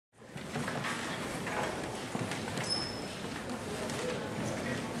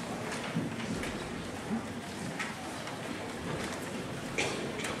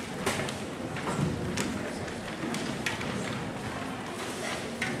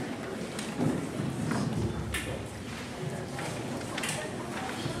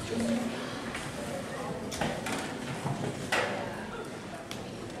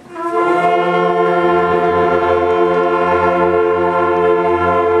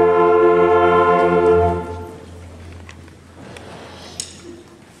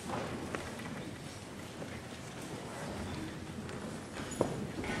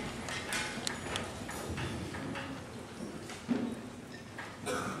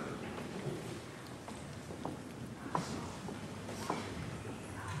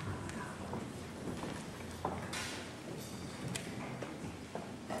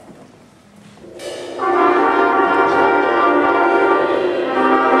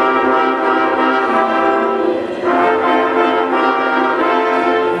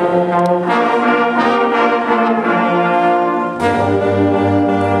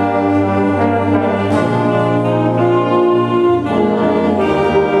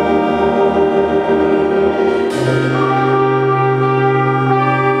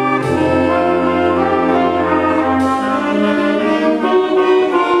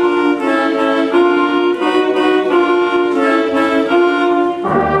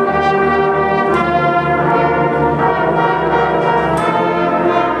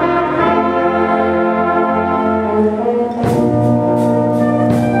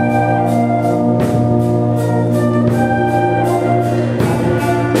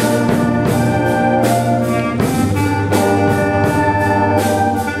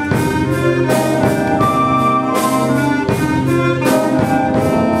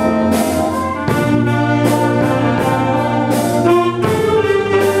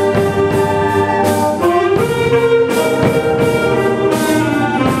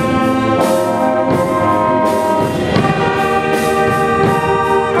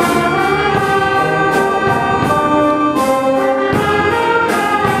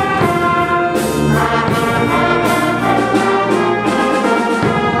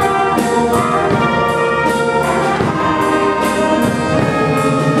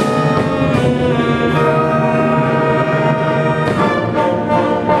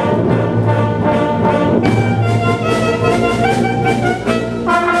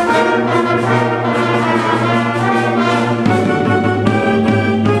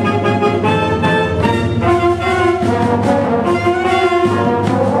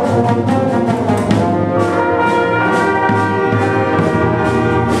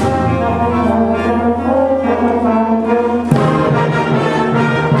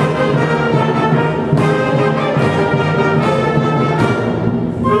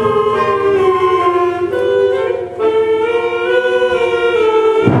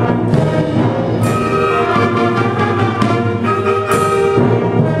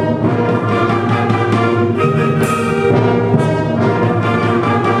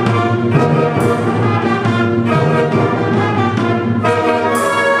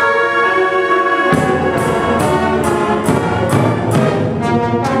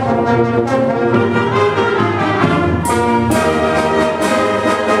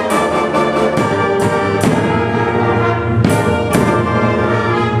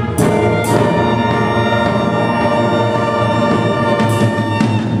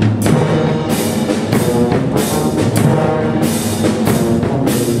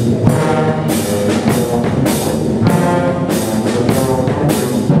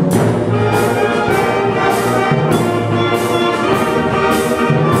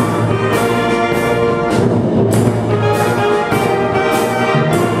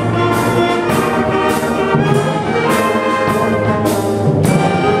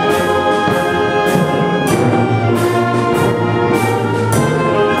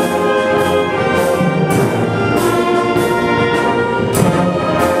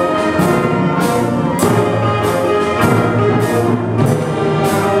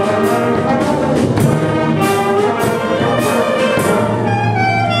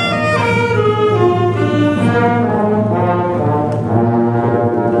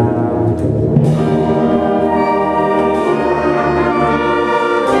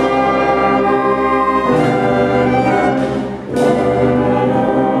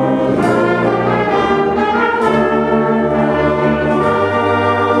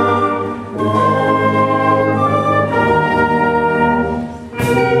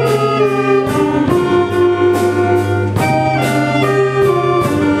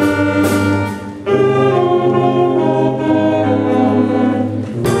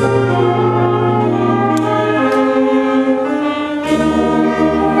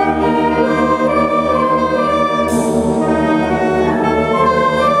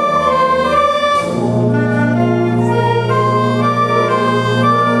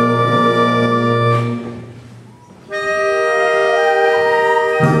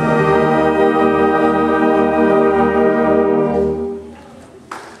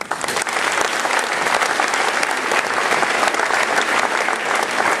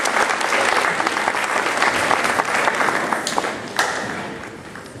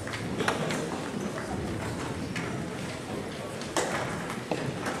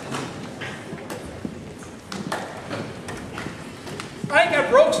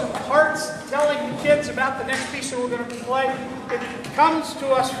broke some hearts telling the kids about the next piece that we're going to play. It comes to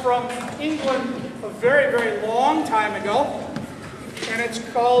us from England a very, very long time ago, and it's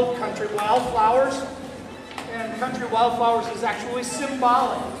called Country Wildflowers. And Country Wildflowers is actually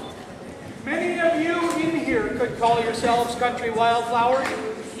symbolic. Many of you in here could call yourselves Country Wildflowers.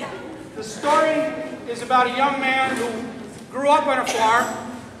 The story is about a young man who grew up on a farm,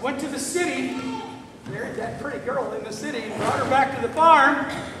 went to the city, married that pretty girl in the city, and brought her back to the farm.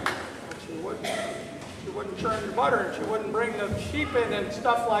 But she wouldn't churn the butter, and she wouldn't bring the sheep in and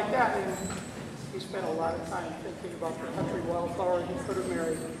stuff like that. And he spent a lot of time thinking about the country wildflower he could have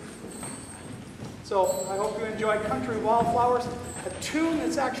married. So I hope you enjoy Country Wildflowers. A tune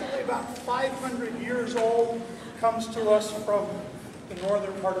that's actually about 500 years old, comes to us from the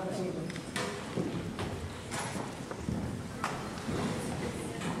northern part of England.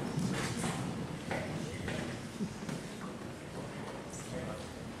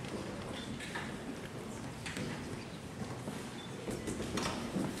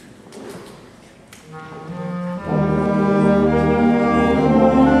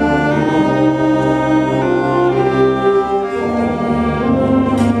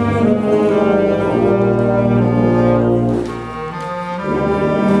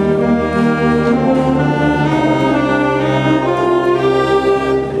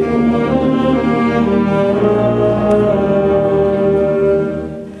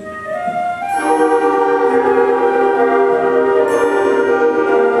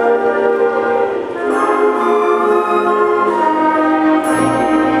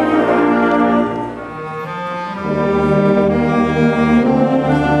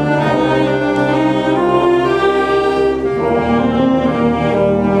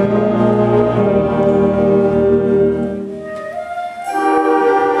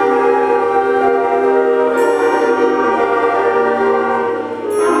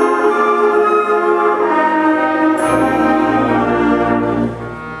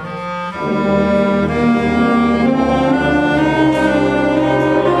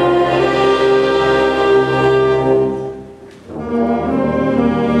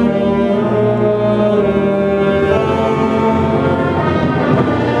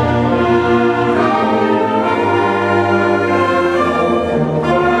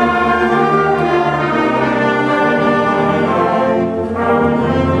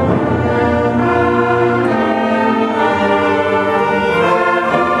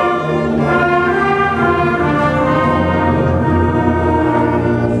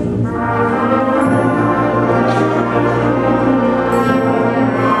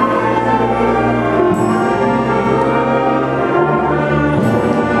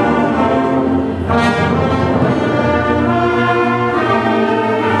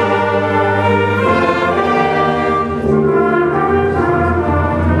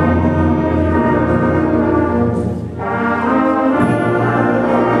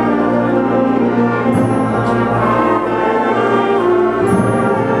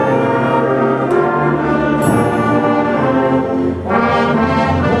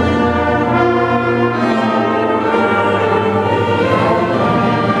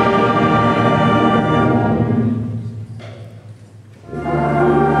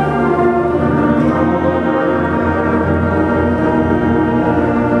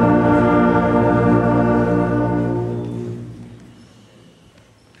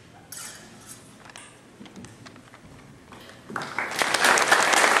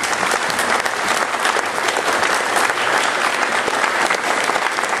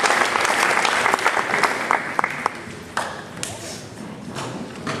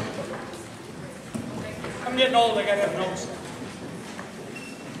 I'm getting old, I gotta have notes.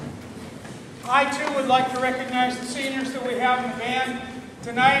 I too would like to recognize the seniors that we have in the band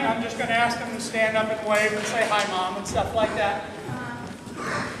tonight. I'm just gonna ask them to stand up and wave and say hi, Mom, and stuff like that.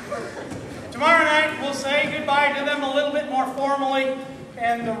 Tomorrow night we'll say goodbye to them a little bit more formally,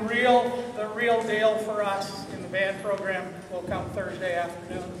 and the real deal for us in the band program will come Thursday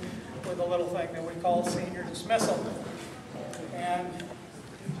afternoon with a little thing that we call senior dismissal. And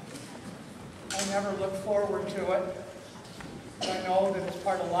I never look forward to it, but I know that it's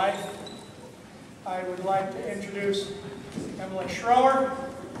part of life. I would like to introduce Emily Schroer.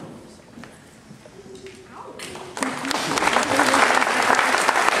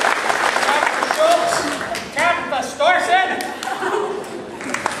 Dr. Schultz, Tabitha Storson.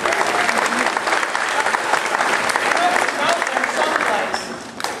 Out there someplace.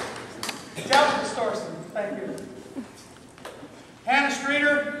 Tabitha Storson, thank you. Hannah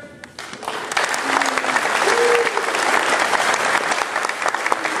Streeter.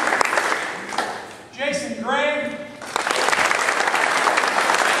 Jason Gray.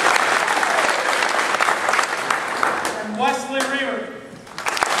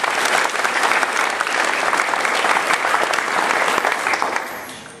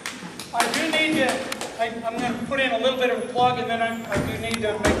 plug, and then I do need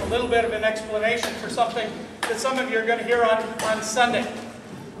to make a little bit of an explanation for something that some of you are going to hear on Sunday.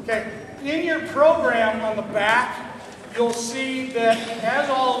 Okay, in your program on the back, you'll see that, as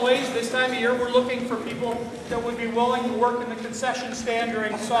always, this time of year, we're looking for people that would be willing to work in the concession stand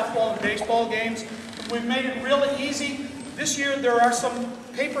during softball and baseball games. We've made it really easy. This year, there are some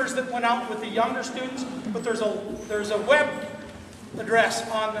papers that went out with the younger students, but there's a web address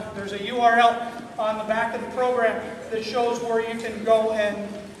there's a URL on the back of the program that shows where you can go and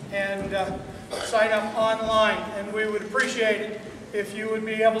sign up online, and we would appreciate it if you would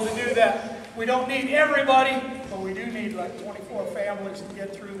be able to do that. We don't need everybody, but we do need like 24 families to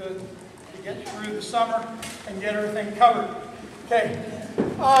get through the summer and get everything covered. Okay,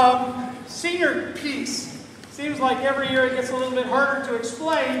 senior piece. Seems like every year it gets a little bit harder to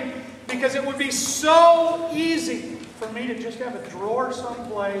explain because it would be so easy for me to just have a drawer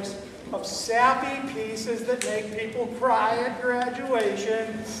someplace of sappy pieces that make people cry at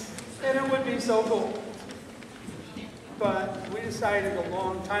graduation, and it would be so cool. But we decided a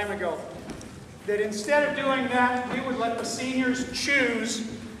long time ago that instead of doing that, we would let the seniors choose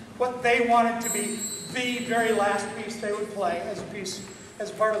what they wanted to be the very last piece they would play as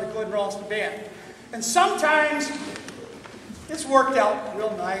a part of the Glidden-Ralston band. And sometimes it's worked out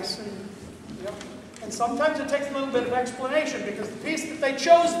real nice, and sometimes it takes a little bit of explanation, because the piece that they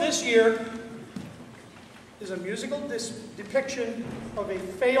chose this year is a musical depiction of a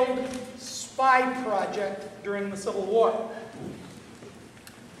failed spy project during the Civil War.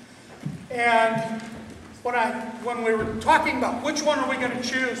 And when we were talking about which one are we going to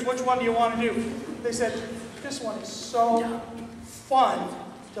choose, which one do you want to do, they said, this one is so fun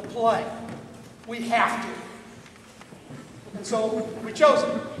to play. We have to. And so we chose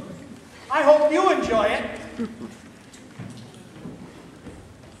it. I hope you enjoy it.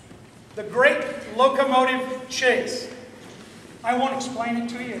 The Great Locomotive Chase. I won't explain it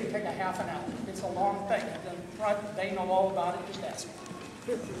to you. It'll take a half an hour. It's a long thing. They know all about it. Just ask me.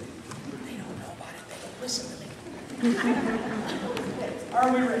 They don't know about it. They don't listen to me.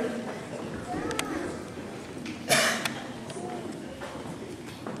 Are we ready?